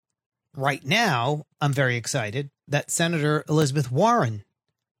Right now, I'm very excited that Senator Elizabeth Warren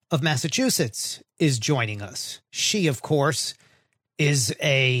of Massachusetts is joining us. She, of course, is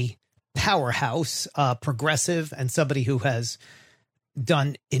a powerhouse, progressive, and somebody who has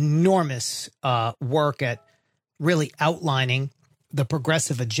done enormous work at really outlining the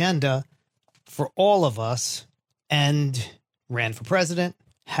progressive agenda for all of us, and ran for president,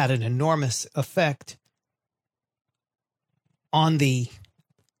 had an enormous effect on the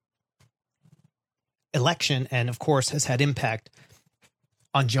election, and of course has had impact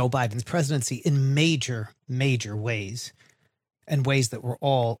on Joe Biden's presidency in major, major ways, and ways that we're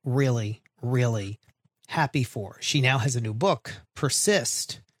all really, really happy for. She now has a new book,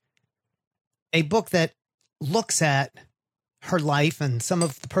 Persist, a book that looks at her life and some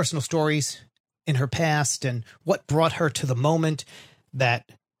of the personal stories in her past and what brought her to the moment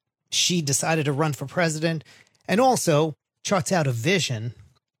that she decided to run for president, and also charts out a vision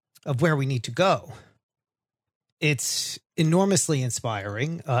of where we need to go. It's enormously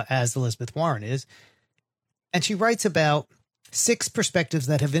inspiring, as Elizabeth Warren is, and she writes about 6 perspectives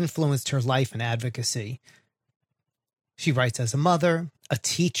that have influenced her life and advocacy. She writes as a mother, a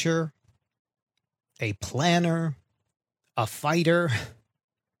teacher, a planner, a fighter,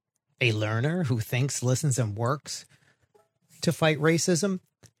 a learner who thinks, listens, and works to fight racism.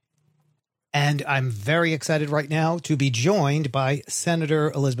 And I'm very excited right now to be joined by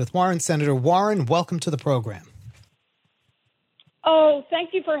Senator Elizabeth Warren. Senator Warren, welcome to the program. Oh,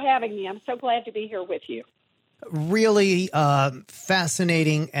 thank you for having me. I'm so glad to be here with you. Really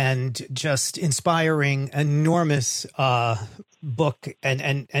fascinating and just inspiring, enormous book.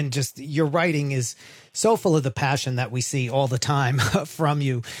 And just your writing is so full of the passion that we see all the time from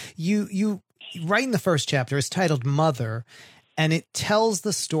you. You write in the first chapter, it's titled Mother, and it tells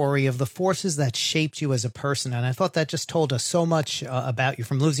the story of the forces that shaped you as a person. And I thought that just told us so much about you,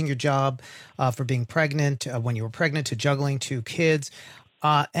 from losing your job, for being pregnant, when you were pregnant, to juggling 2 kids.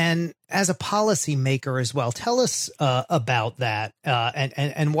 And as a policymaker as well. Tell us about that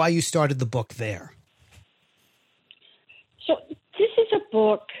and why you started the book there. So this is a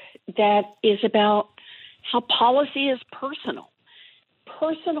book that is about how policy is personal.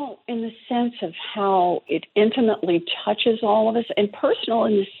 Personal in the sense of how it intimately touches all of us, and personal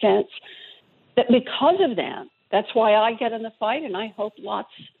in the sense that because of that, that's why I get in the fight, and I hope lots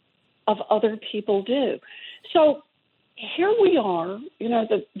of other people do. So here we are,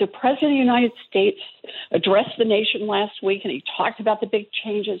 the President of the United States addressed the nation last week, and he talked about the big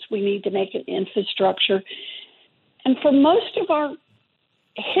changes we need to make in infrastructure. And for most of our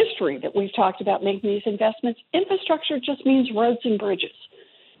history that we've talked about making these investments, infrastructure just means roads and bridges.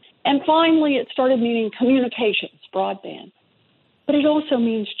 And finally, it started meaning communications, broadband. But it also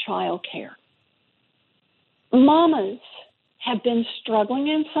means childcare. Mamas have been struggling,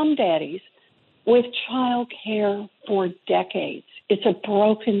 and some daddies, with childcare for decades. It's a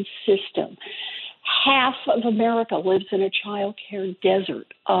broken system. Half of America lives in a childcare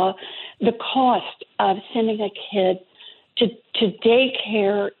desert. The cost of sending a kid to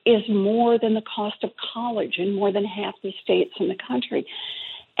daycare is more than the cost of college in more than half the states in the country.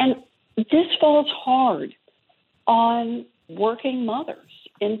 And this falls hard on working mothers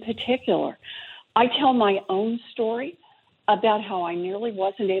in particular. I tell my own story about how I nearly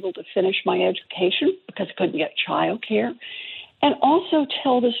wasn't able to finish my education because I couldn't get childcare, and also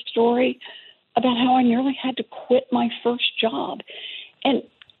tell the story about how I nearly had to quit my first job. And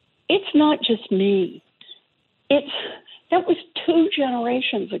it's not just me. That was 2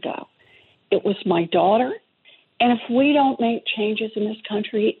 generations ago. It was my daughter, and if we don't make changes in this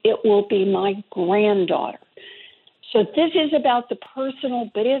country, it will be my granddaughter. So this is about the personal,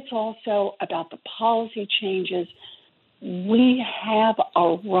 but it's also about the policy changes we have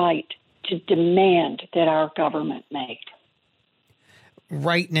a right to demand that our government make.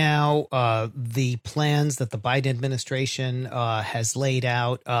 Right now, the plans that the Biden administration has laid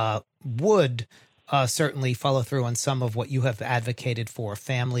out would certainly follow through on some of what you have advocated for: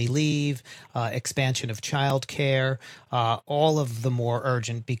 family leave, expansion of child care, all of the more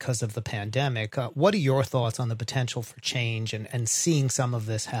urgent because of the pandemic. What are your thoughts on the potential for change and seeing some of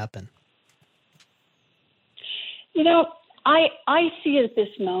this happen? I see at this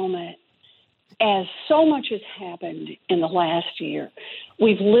moment, as so much has happened in the last year.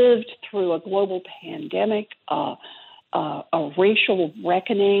 We've lived through a global pandemic, a racial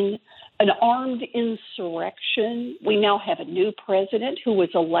reckoning, an armed insurrection. We now have a new president who was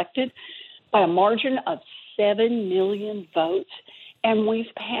elected by a margin of 7 million votes, and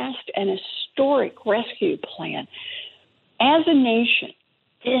we've passed an historic rescue plan. As a nation,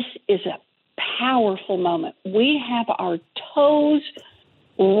 this is a powerful moment. We have our toes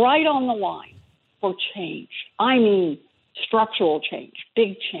right on the line for change. I mean, structural change,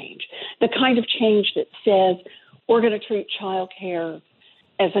 big change, the kind of change that says we're going to treat childcare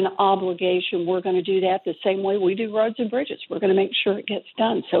as an obligation. We're going to do that the same way we do roads and bridges. We're going to make sure it gets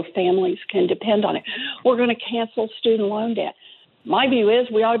done so families can depend on it. We're going to cancel student loan debt. My view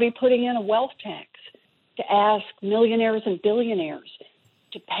is we ought to be putting in a wealth tax to ask millionaires and billionaires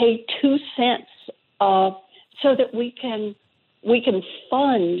to pay 2 cents so that we can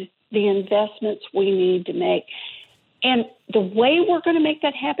fund the investments we need to make. And the way we're going to make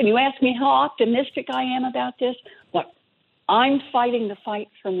that happen, you ask me how optimistic I am about this. Look, I'm fighting the fight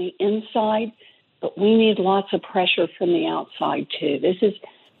from the inside, but we need lots of pressure from the outside too. This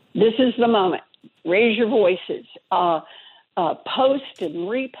is the moment. Raise your voices, post and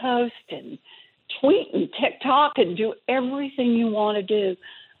repost and tweet and TikTok and do everything you want to do,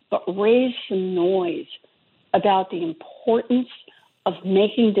 but raise some noise about the importance of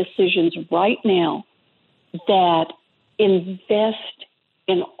making decisions right now that invest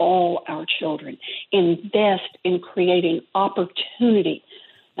in all our children, invest in creating opportunity,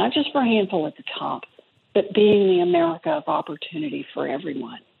 not just for a handful at the top, but being the America of opportunity for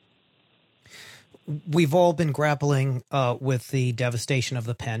everyone. We've all been grappling with the devastation of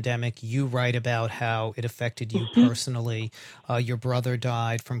the pandemic. You write about how it affected you personally. Your brother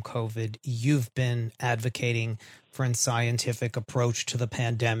died from COVID. You've been advocating for a scientific approach to the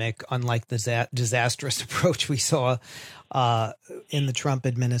pandemic, unlike the disastrous approach we saw in the Trump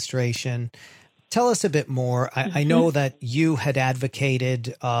administration. Tell us a bit more. I know that you had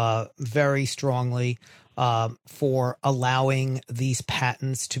advocated very strongly for allowing these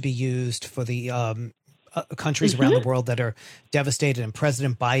patents to be used for the countries around the world that are devastated. And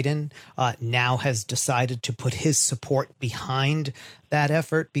President Biden now has decided to put his support behind that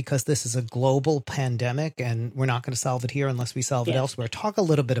effort because this is a global pandemic and we're not going to solve it here unless we solve it elsewhere. Talk a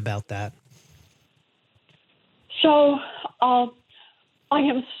little bit about that. So I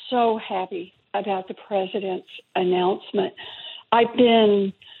am so happy about the president's announcement. I've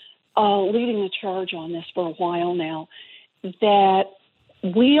been leading the charge on this for a while now, that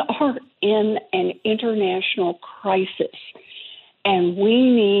we are in an international crisis and we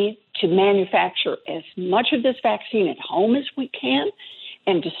need to manufacture as much of this vaccine at home as we can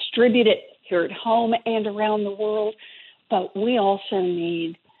and distribute it here at home and around the world. But we also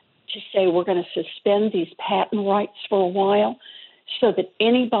need to say we're going to suspend these patent rights for a while so that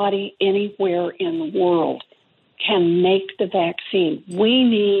anybody anywhere in the world can make the vaccine. We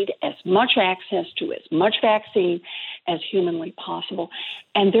need as much access to as much vaccine as humanly possible.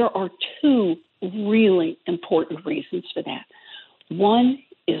 And there are two really important reasons for that. One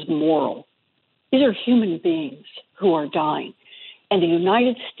is moral. These are human beings who are dying. And the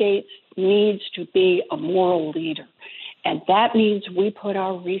United States needs to be a moral leader. And that means we put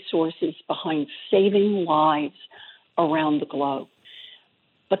our resources behind saving lives around the globe.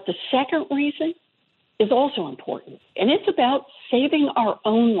 But the second reason is also important, and it's about saving our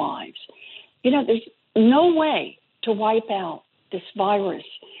own lives. You know, there's no way to wipe out this virus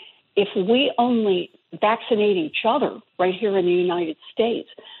if we only vaccinate each other right here in the United States,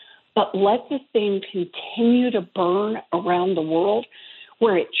 but let the thing continue to burn around the world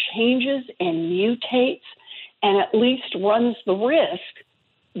where it changes and mutates and at least runs the risk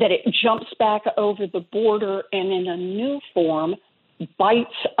that it jumps back over the border and in a new form bites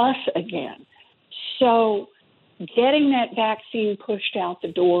us again. So getting that vaccine pushed out the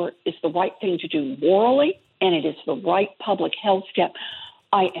door is the right thing to do morally, and it is the right public health step.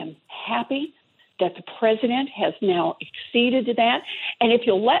 I am happy that the president has now acceded to that. And if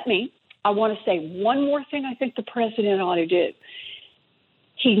you'll let me, I want to say one more thing I think the president ought to do.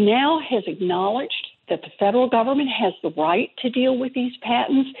 He now has acknowledged that the federal government has the right to deal with these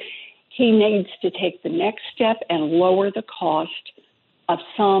patents. He needs to take the next step and lower the cost of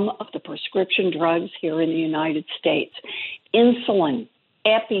some of the prescription drugs here in the United States. Insulin,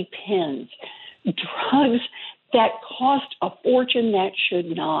 EpiPens, drugs that cost a fortune that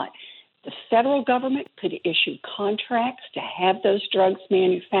should not. The federal government could issue contracts to have those drugs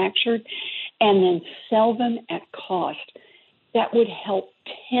manufactured and then sell them at cost. That would help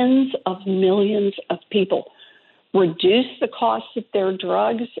tens of millions of people reduce the cost of their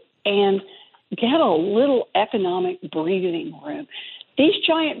drugs and get a little economic breathing room. These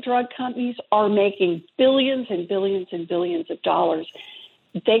giant drug companies are making billions and billions and billions of dollars.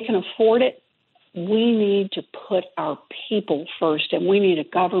 They can afford it. We need to put our people first, and we need a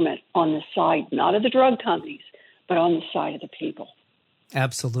government on the side, not of the drug companies, but on the side of the people.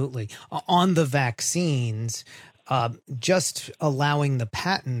 Absolutely. On the vaccines, just allowing the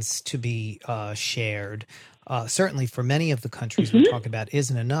patents to be shared certainly for many of the countries we're talking about,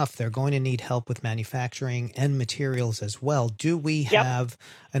 isn't enough. They're going to need help with manufacturing and materials as well. Do we have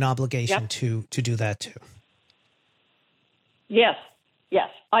an obligation to do that too? Yes.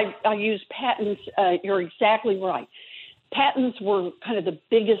 I use patents. You're exactly right. Patents were kind of the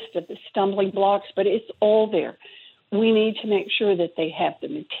biggest of the stumbling blocks, but it's all there. We need to make sure that they have the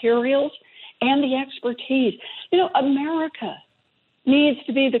materials and the expertise. America needs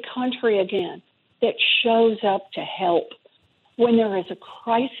to be the country again that shows up to help. When there is a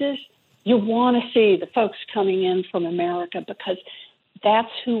crisis, you want to see the folks coming in from America because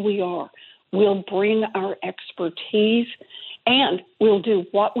that's who we are. We'll bring our expertise and we'll do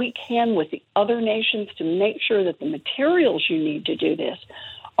what we can with the other nations to make sure that the materials you need to do this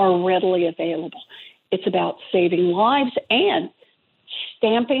are readily available. It's about saving lives and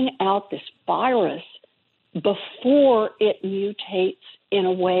stamping out this virus before it mutates in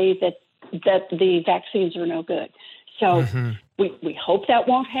a way that the vaccines are no good. So we hope that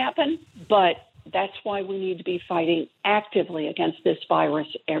won't happen, but that's why we need to be fighting actively against this virus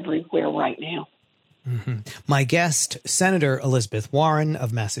everywhere right now. My guest, Senator Elizabeth Warren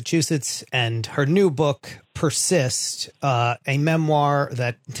of Massachusetts, and her new book, Persist, a memoir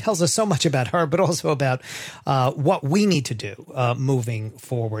that tells us so much about her, but also about what we need to do moving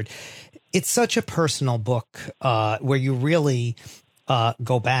forward. It's such a personal book where you really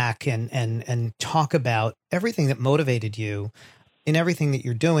go back and talk about everything that motivated you in everything that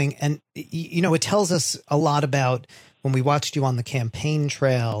you're doing. And, it tells us a lot about when we watched you on the campaign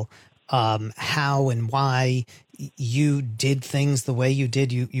trail, how and why you did things the way you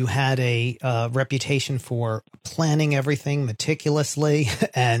did. You had a reputation for planning everything meticulously,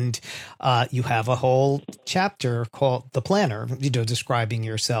 and you have a whole chapter called The Planner, describing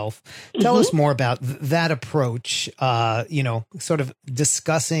yourself. Tell us more about that approach, sort of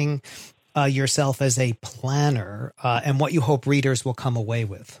discussing yourself as a planner and what you hope readers will come away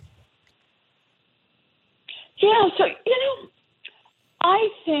with. Yeah, so, I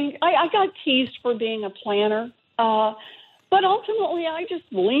think I got teased for being a planner, but ultimately I just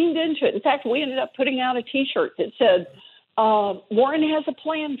leaned into it. In fact, we ended up putting out a T-shirt that said, Warren has a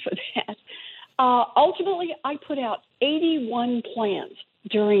plan for that. Ultimately, I put out 81 plans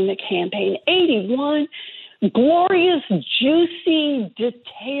during the campaign, 81 glorious, juicy,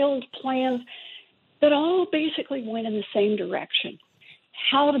 detailed plans that all basically went in the same direction.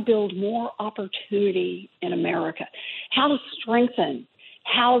 How to build more opportunity in America, how to strengthen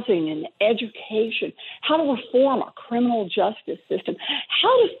housing and education, how to reform our criminal justice system,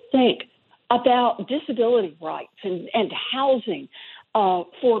 how to think about disability rights and housing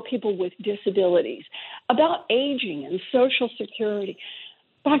for people with disabilities, about aging and Social Security.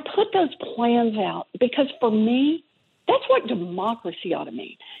 But I put those plans out because for me, that's what democracy ought to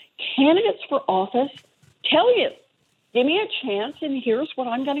mean. Candidates for office tell you, give me a chance and here's what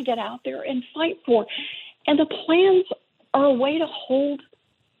I'm going to get out there and fight for. And the plans are a way to hold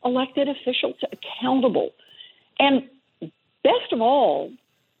elected officials accountable. And best of all,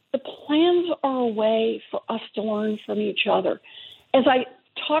 the plans are a way for us to learn from each other. As I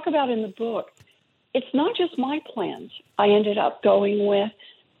talk about in the book, it's not just my plans I ended up going with.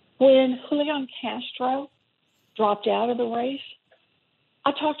 When Julian Castro dropped out of the race,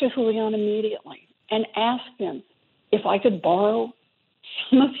 I talked to Julian immediately and asked him if I could borrow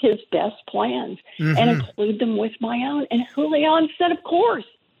some of his best plans and include them with my own. And Julian said, of course,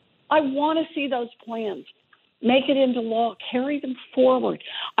 I want to see those plans, make it into law, carry them forward.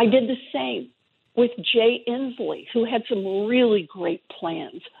 I did the same with Jay Inslee, who had some really great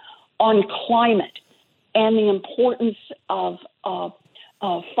plans on climate and the importance of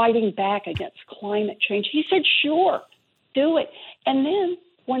fighting back against climate change. He said, sure, do it. And then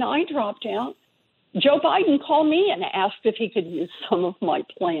when I dropped out, Joe Biden called me and asked if he could use some of my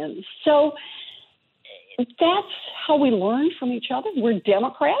plans. So that's how we learn from each other. We're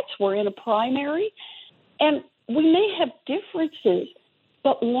Democrats. We're in a primary. And we may have differences,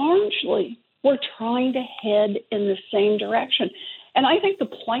 but largely we're trying to head in the same direction. And I think the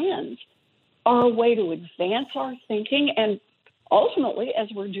plans are a way to advance our thinking and ultimately, as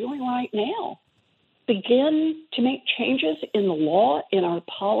we're doing right now, begin to make changes in the law, in our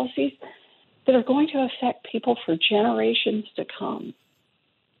policies that are going to affect people for generations to come.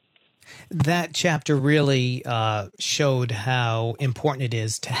 That chapter really showed how important it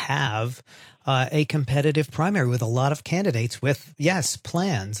is to have a competitive primary with a lot of candidates with, yes,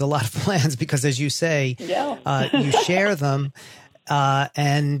 plans, a lot of plans, because as you say, you share them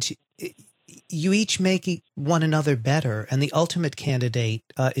and you each make one another better, and the ultimate candidate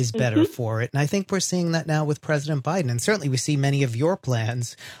is better for it. And I think we're seeing that now with President Biden. And certainly we see many of your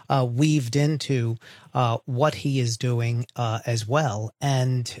plans weaved into what he is doing as well.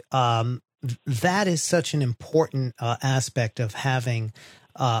 And that is such an important aspect of having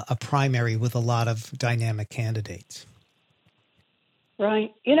a primary with a lot of dynamic candidates.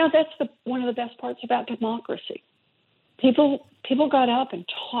 Right. That's one of the best parts about democracy. People got up and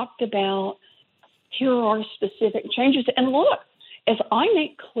talked about, here are specific changes. And look, as I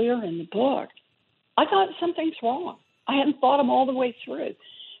make clear in the book, I got some things wrong. I hadn't thought them all the way through.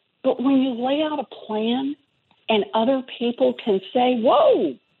 But when you lay out a plan and other people can say,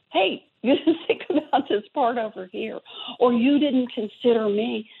 whoa, hey, you didn't think about this part over here, or you didn't consider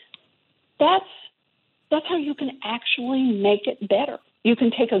me, that's how you can actually make it better. You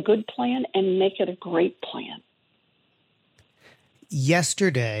can take a good plan and make it a great plan.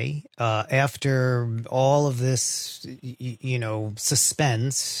 Yesterday, after all of this,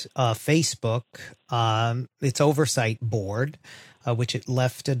 suspense, Facebook, its oversight board, which it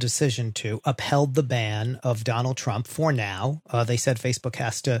left a decision to, upheld the ban of Donald Trump for now. They said Facebook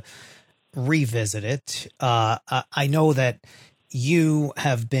has to revisit it. I know that you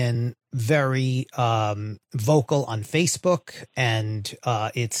have been very vocal on Facebook, and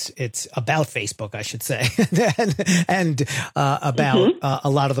it's about Facebook, I should say, and about a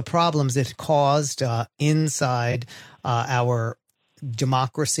lot of the problems it caused inside our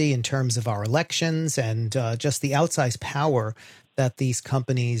democracy in terms of our elections and just the outsized power that these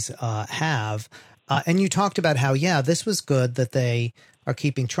companies have. And you talked about how, this was good that they are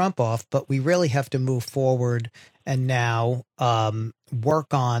keeping Trump off, but we really have to move forward and now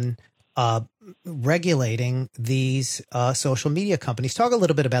work on regulating these social media companies. Talk a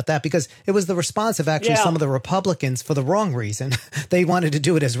little bit about that, because it was the response of actually some of the Republicans for the wrong reason. They wanted to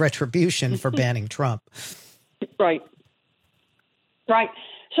do it as retribution for banning Trump. Right.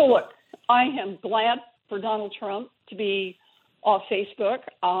 So look, I am glad for Donald Trump to be off Facebook.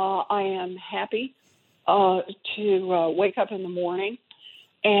 I am happy to wake up in the morning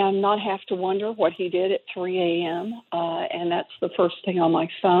and not have to wonder what he did at 3 a.m., and that's the first thing on my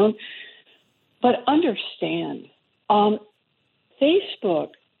phone. But understand,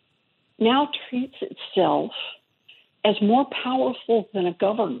 Facebook now treats itself as more powerful than a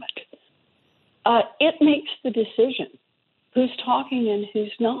government. It makes the decision who's talking and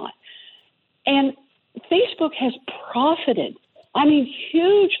who's not. And Facebook has profited,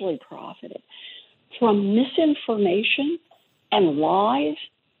 hugely profited, from misinformation and lies,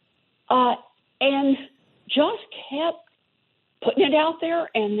 and just kept putting it out there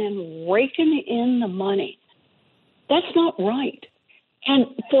and then raking in the money. That's not right. And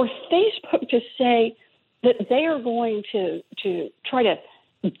for Facebook to say that they are going to try to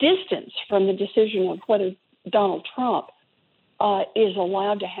distance from the decision of whether Donald Trump is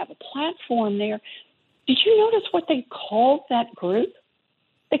allowed to have a platform there, did you notice what they called that group?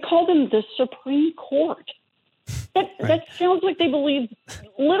 They called them the Supreme Court. That sounds like they believe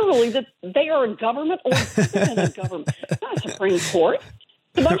literally that they are a government or bigger than a government. It's not a Supreme Court.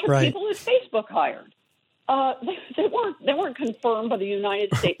 It's a bunch of people that Facebook hired. They weren't confirmed by the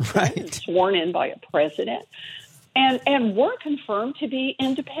United States Senate, sworn in by a president, and weren't confirmed to be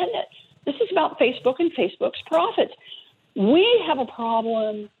independent. This is about Facebook and Facebook's profits. We have a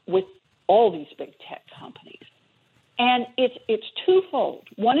problem with all these big tech companies, and it's twofold.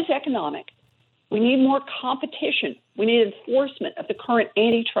 One is economic. We need more competition. We need enforcement of the current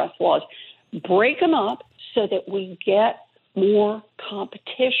antitrust laws. Break them up so that we get more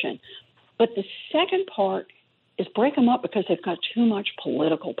competition. But the second part is break them up because they've got too much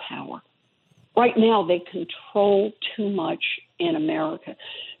political power. Right now, they control too much in America.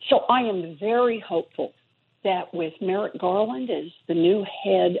 So I am very hopeful that with Merrick Garland as the new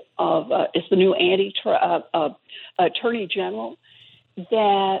head of, as the new Attorney General,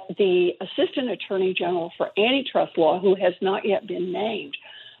 that the Assistant Attorney General for Antitrust Law, who has not yet been named,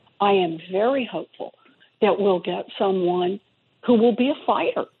 I am very hopeful that we'll get someone who will be a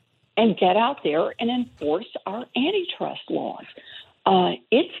fighter and get out there and enforce our antitrust laws.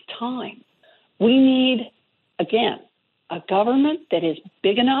 It's time. We need, again, a government that is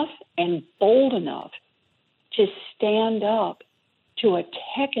big enough and bold enough to stand up to a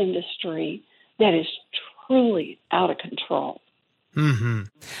tech industry that is truly out of control.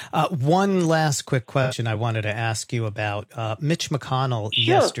 Mm-hmm. One last quick question I wanted to ask you about Mitch McConnell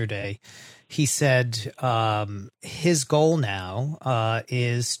yesterday. He said his goal now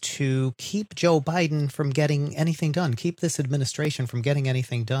is to keep Joe Biden from getting anything done, keep this administration from getting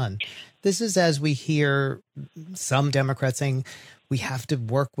anything done. This is as we hear some Democrats saying we have to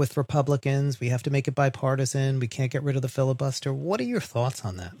work with Republicans. We have to make it bipartisan. We can't get rid of the filibuster. What are your thoughts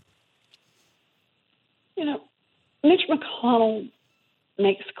on that? You know, Mitch McConnell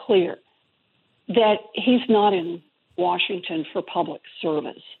makes clear that he's not in Washington for public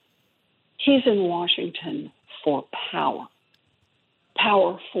service. He's in Washington for power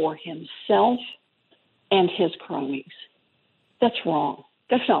for himself and his cronies. That's wrong.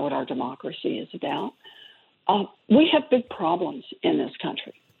 That's not what our democracy is about. We have big problems in this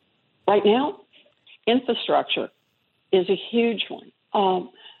country. Right now, infrastructure is a huge one.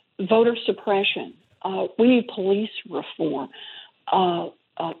 Voter suppression. We need police reform.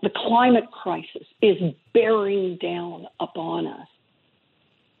 The climate crisis is bearing down upon us.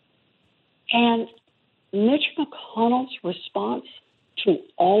 And Mitch McConnell's response to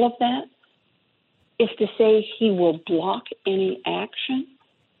all of that is to say he will block any action.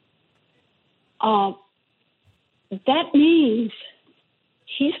 That means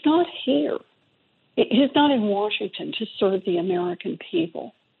he's not here. He's not in Washington to serve the American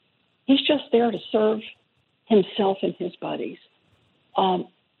people. He's just there to serve himself and his buddies.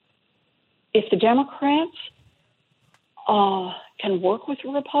 If the Democrats can work with the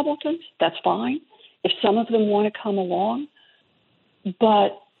Republicans, that's fine. If some of them want to come along.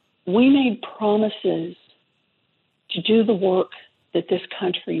 But we made promises to do the work that this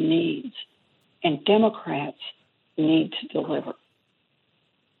country needs, and Democrats need to deliver.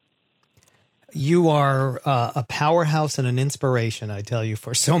 You are a powerhouse and an inspiration, I tell you,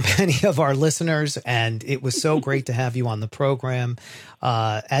 for so many of our listeners. And it was so great to have you on the program.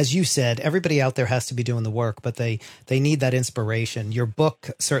 As you said, everybody out there has to be doing the work, but they need that inspiration. Your book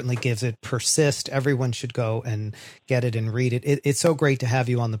certainly gives it. Persist. Everyone should go and get it and read it. It's so great to have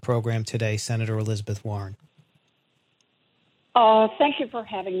you on the program today, Senator Elizabeth Warren. Thank you for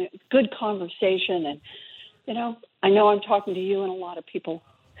having a good conversation. And, I know I'm talking to you and a lot of people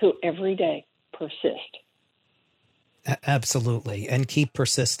who every day persist. Absolutely. And keep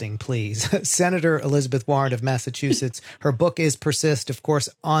persisting, please. Senator Elizabeth Warren of Massachusetts. Her book is Persist, of course,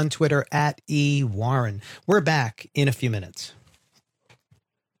 on Twitter @ewarren. We're back in a few minutes.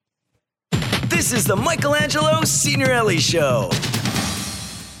 This is the Michelangelo Signorelli Show.